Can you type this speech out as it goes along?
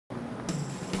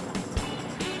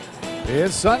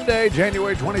It's Sunday,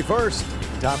 January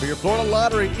 21st. Time for your Florida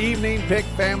Lottery evening pick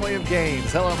family of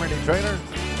games. Hello, I'm Randy Trainer.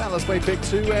 Now let's play pick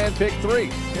 2 and pick 3.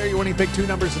 Here are your winning pick 2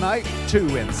 numbers tonight,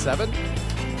 2 and 7.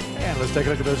 And let's take a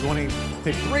look at those winning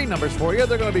pick 3 numbers for you.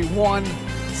 They're going to be 1,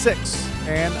 6,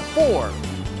 and 4.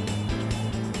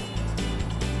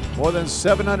 More than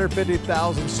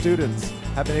 750,000 students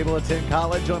have been able to attend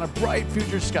college on a Bright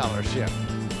Future Scholarship.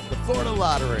 The Florida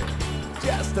Lottery.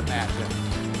 Just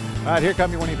imagine. All right, here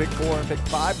come your winning pick 4 and pick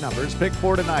 5 numbers. Pick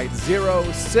 4 tonight, 0,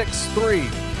 6, 3,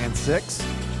 and 6.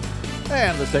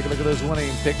 And let's take a look at those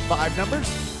winning pick 5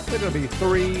 numbers. They're going to be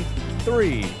 3,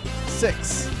 3,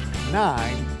 6,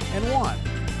 9, and 1.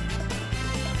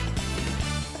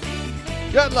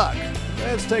 Good luck.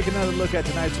 Let's take another look at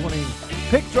tonight's winning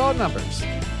pick draw numbers.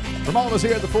 From all of us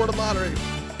here at the Florida Lottery,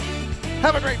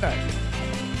 have a great night.